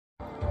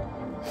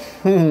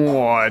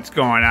What's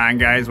going on,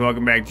 guys?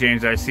 Welcome back to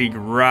James RC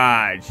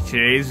Garage.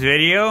 Today's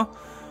video,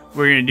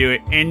 we're going to do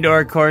an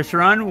indoor course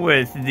run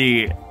with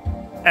the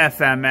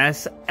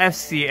FMS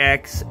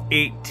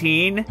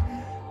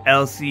FCX18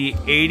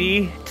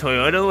 LC80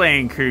 Toyota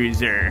Land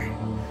Cruiser.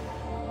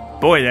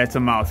 Boy, that's a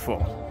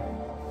mouthful.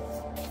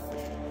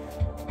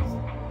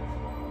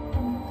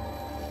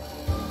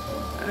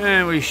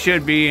 And we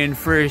should be in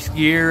first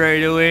gear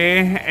right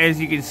away.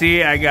 As you can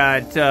see, I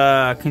got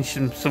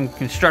some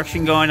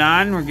construction going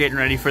on. We're getting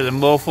ready for the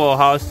mofo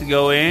house to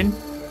go in.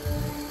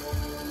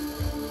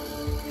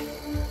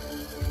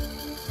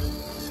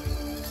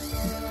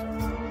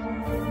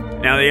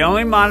 Now the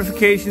only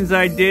modifications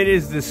I did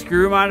is the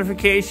screw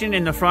modification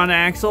in the front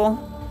axle.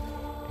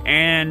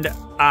 And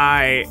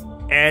I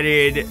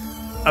added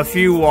a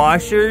few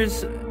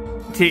washers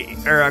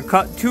I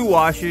cut 2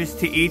 washers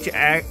to each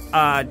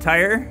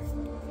tire.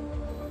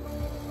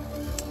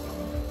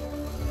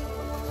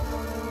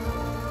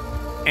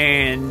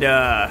 And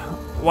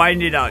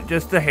widened it out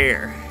just a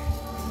hair.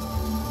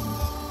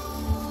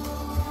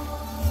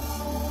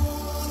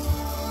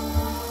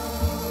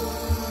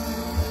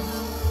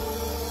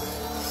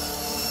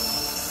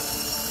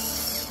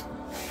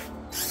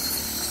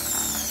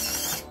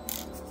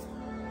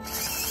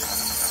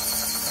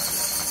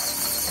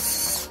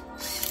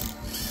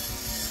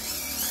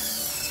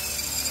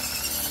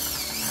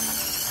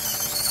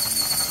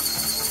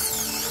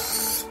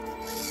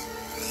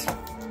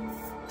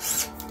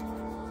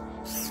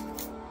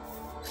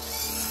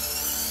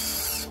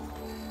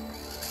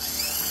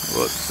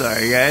 Whoops,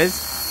 sorry guys.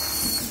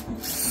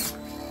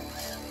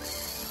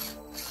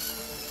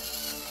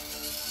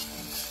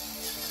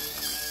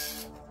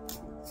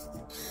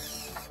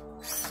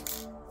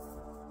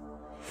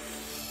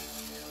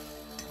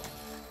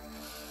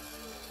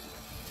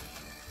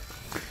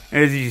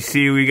 As you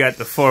see, we got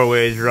the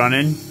 4-ways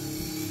running.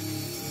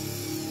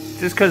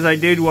 Just because I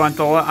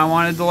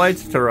wanted the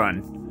lights to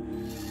run.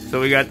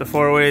 So we got the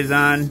 4-ways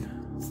on.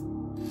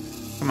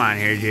 Come on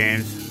here,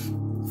 James.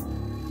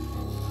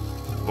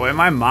 Boy,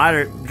 my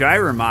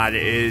driver mod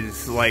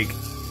is like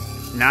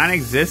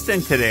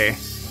non-existent today.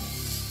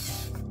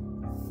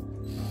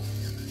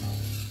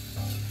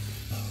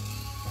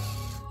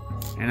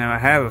 And I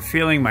have a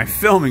feeling my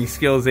filming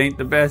skills ain't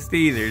the best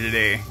either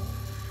today.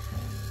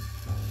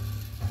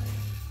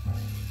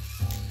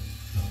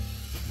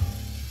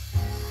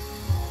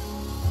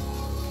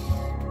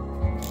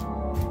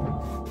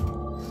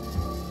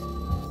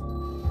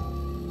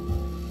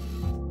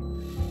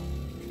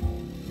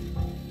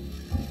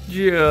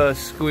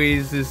 Just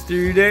squeeze this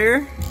through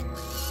there.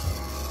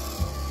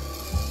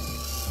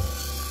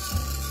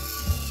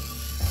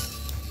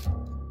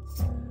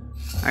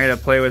 I gotta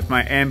play with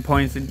my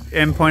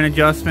endpoint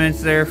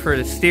adjustments there for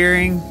the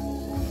steering.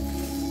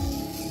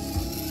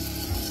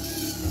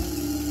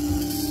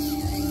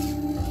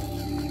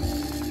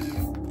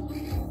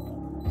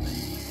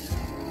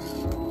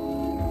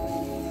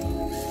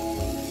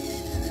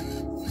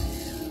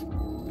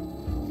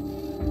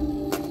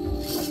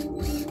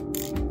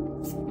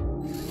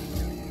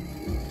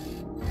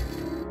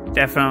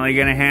 Definitely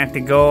gonna have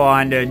to go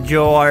on to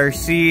Joe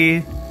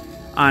RC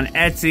on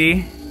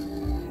Etsy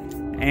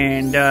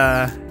and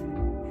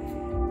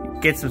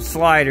get some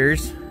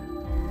sliders.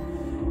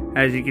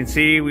 As you can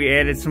see, we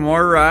added some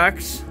more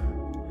rocks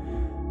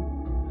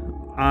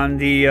on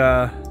the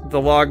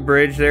log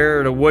bridge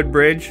there, or the wood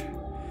bridge.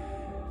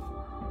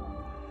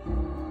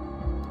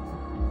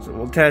 So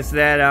we'll test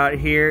that out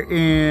here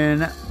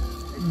in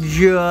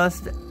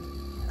just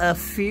a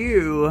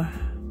few.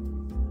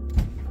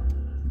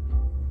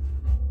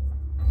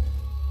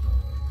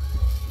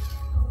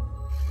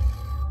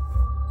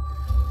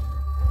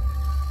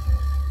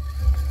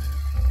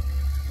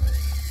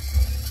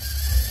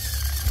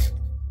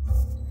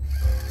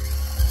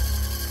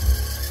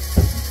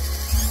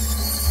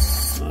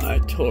 I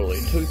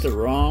totally took the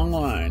wrong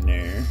line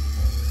there.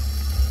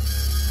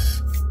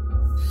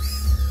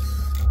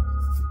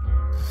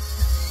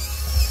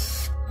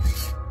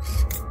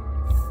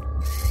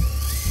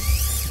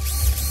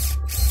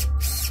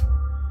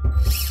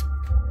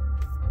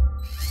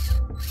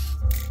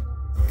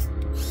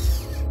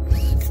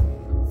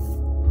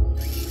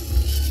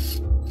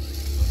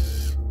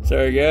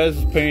 Sorry guys,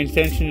 I was paying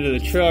attention to the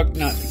truck,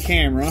 not the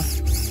camera.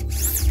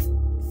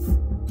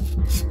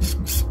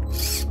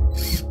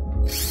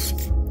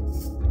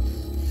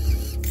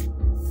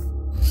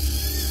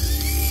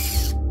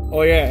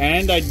 Oh yeah,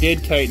 and I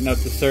did tighten up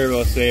the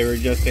servo saver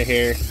just a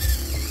hair.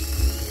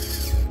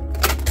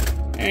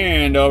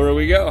 And over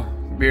we go.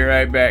 Be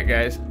right back,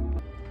 guys.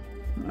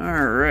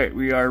 Alright,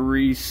 we are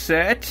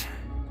reset.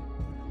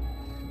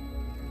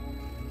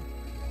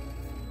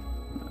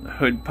 The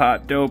hood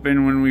popped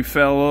open when we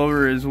fell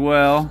over as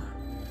well.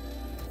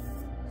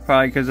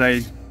 Probably because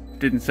I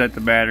didn't set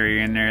the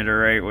battery in there the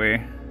right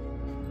way.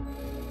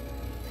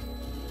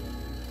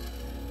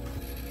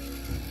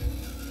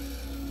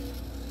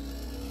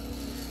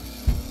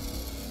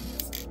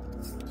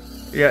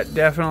 Yeah,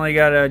 definitely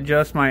got to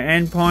adjust my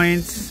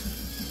endpoints.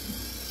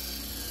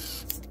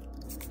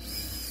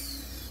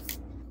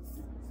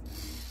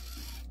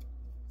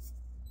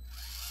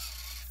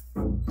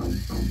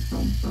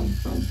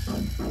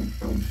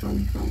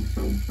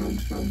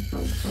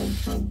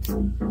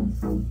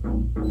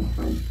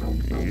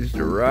 Use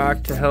the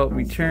rock to help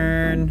me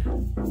turn.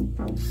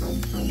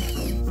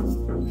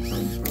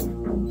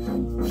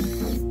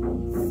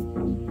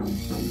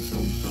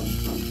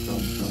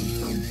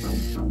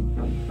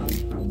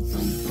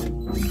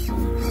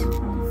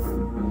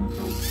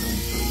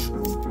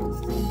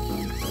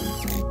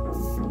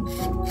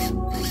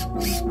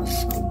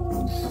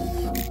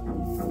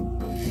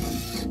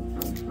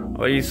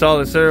 Well, you saw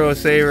the servo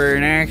saver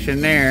in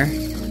action there.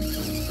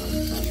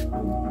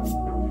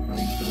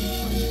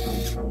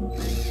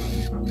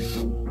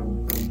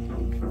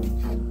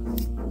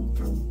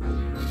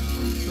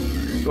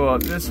 Go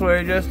up this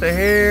way just a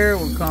hair,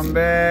 we'll come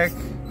back.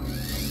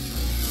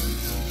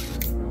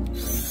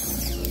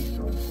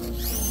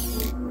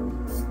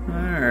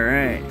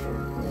 Alright.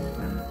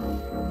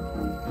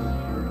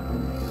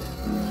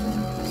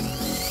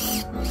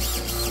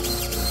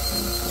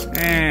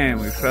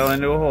 And we fell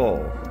into a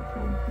hole.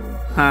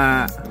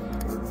 Ha.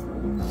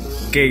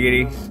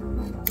 Giggity.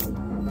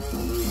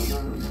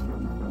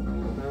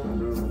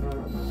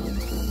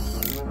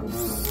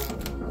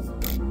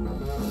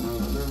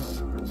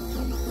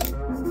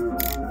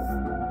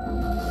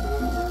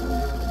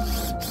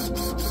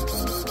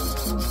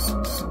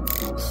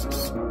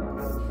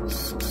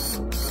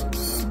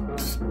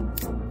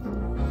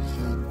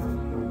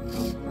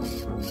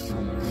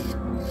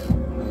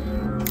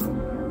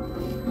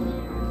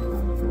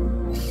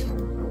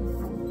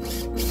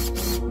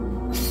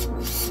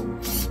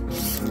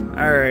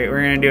 Alright,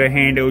 we're gonna do a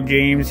handle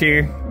James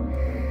here.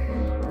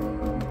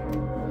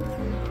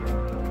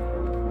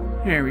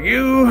 There we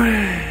go.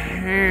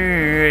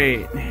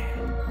 Alright.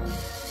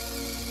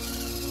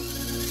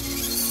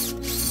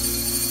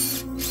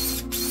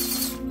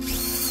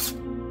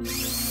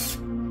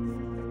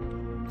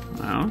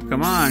 Well,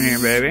 come on here,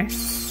 baby.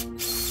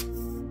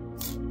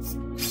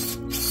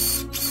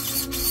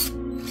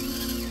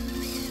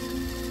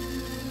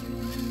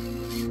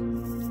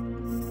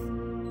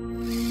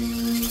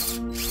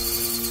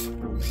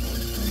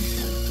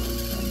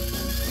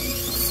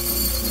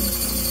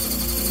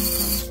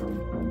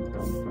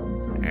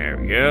 There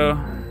we go.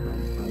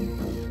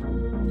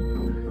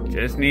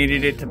 Just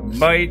needed it to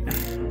bite.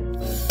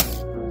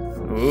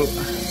 Ooh.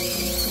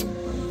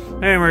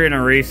 And we're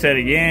gonna reset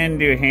again,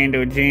 do a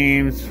handle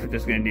James. We're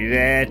just gonna do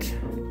that.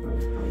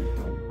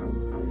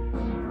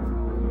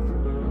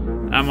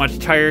 Not much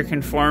tire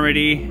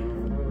conformity.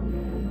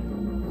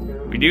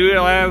 We do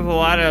have a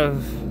lot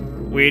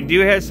of, we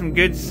do have some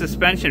good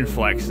suspension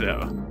flex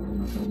though.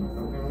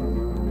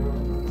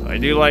 So I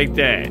do like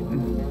that.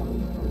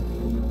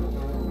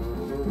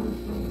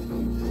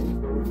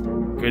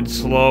 Good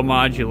slow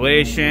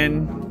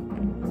modulation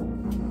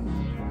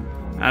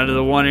out of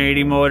the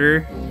 180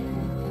 motor.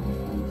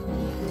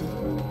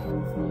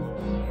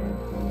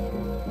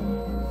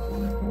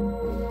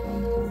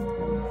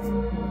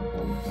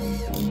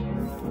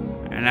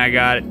 And I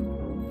got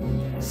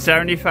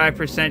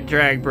 75%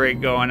 drag brake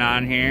going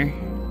on here.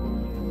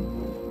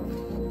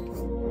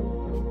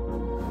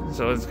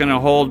 So it's gonna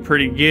hold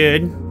pretty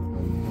good.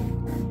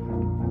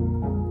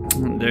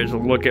 There's a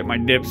look at my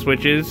dip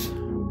switches.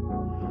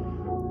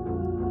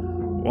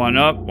 One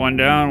up, one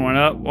down, one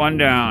up, one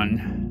down.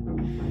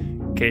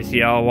 In case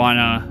y'all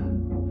wanna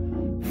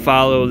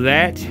follow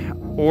that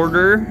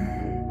order.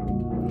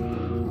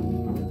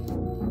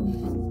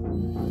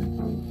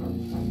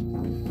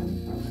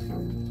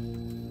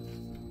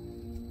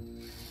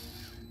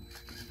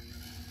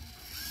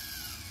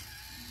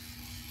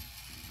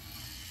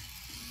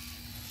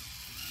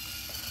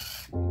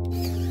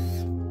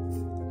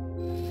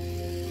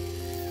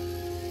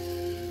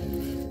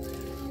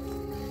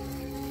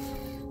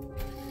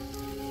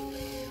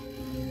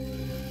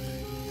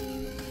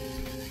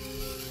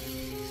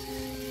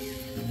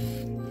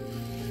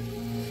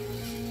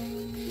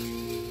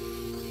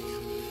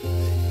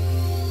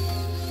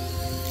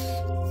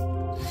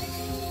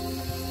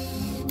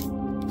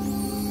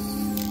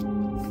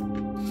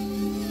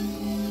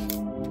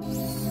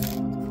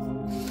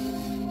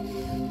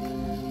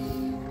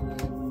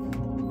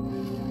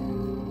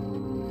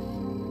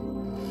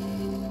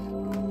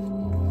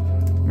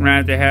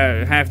 I'm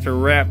gonna have to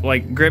wrap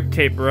like grip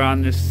tape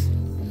around this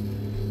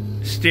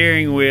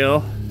steering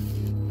wheel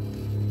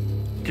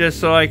just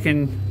so I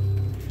can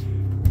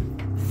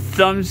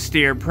thumb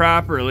steer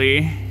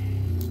properly.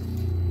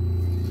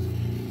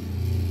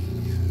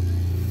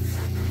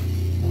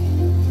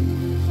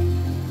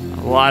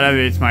 A lot of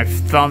it's my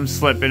thumb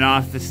slipping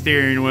off the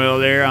steering wheel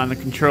there on the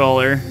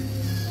controller.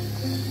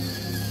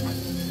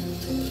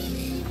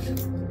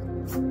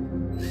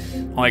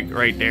 Like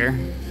right there.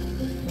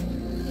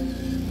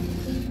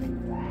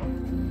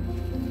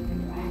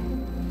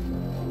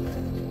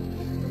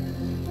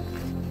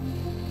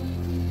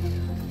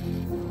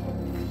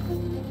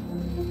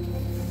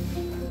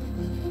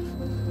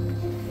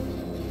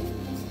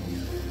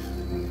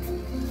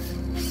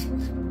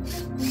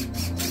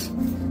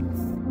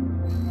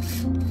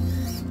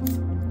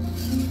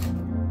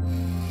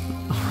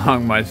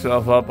 Hung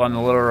myself up on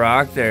the little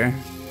rock there.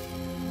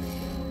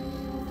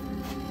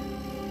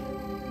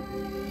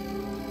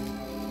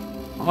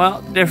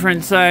 Well,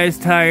 different size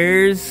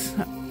tires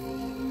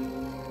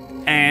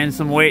and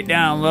some weight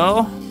down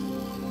low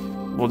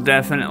will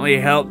definitely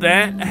help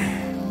that.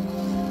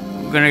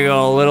 I'm gonna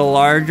go a little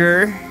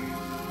larger,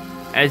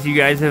 as you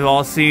guys have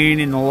all seen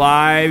in the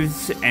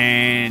lives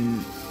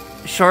and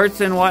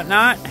shorts and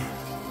whatnot.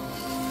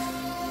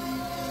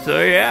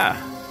 So yeah,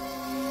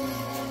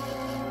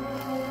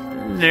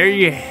 there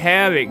you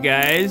have it,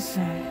 guys.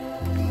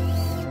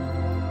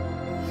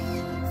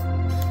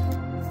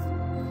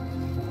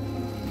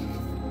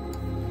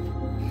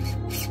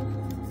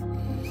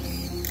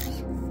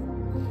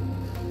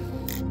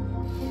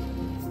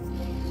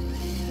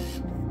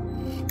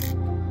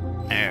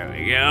 There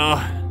we go.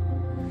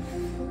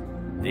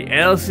 The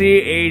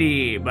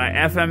LC80 by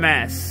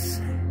FMS,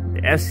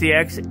 the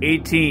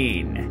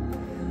FCX18.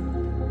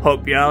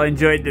 Hope y'all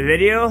enjoyed the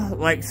video.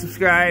 Like,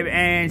 subscribe,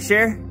 and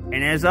share.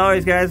 And as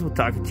always, guys, we'll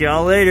talk to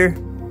y'all later.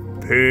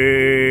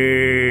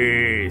 Peace.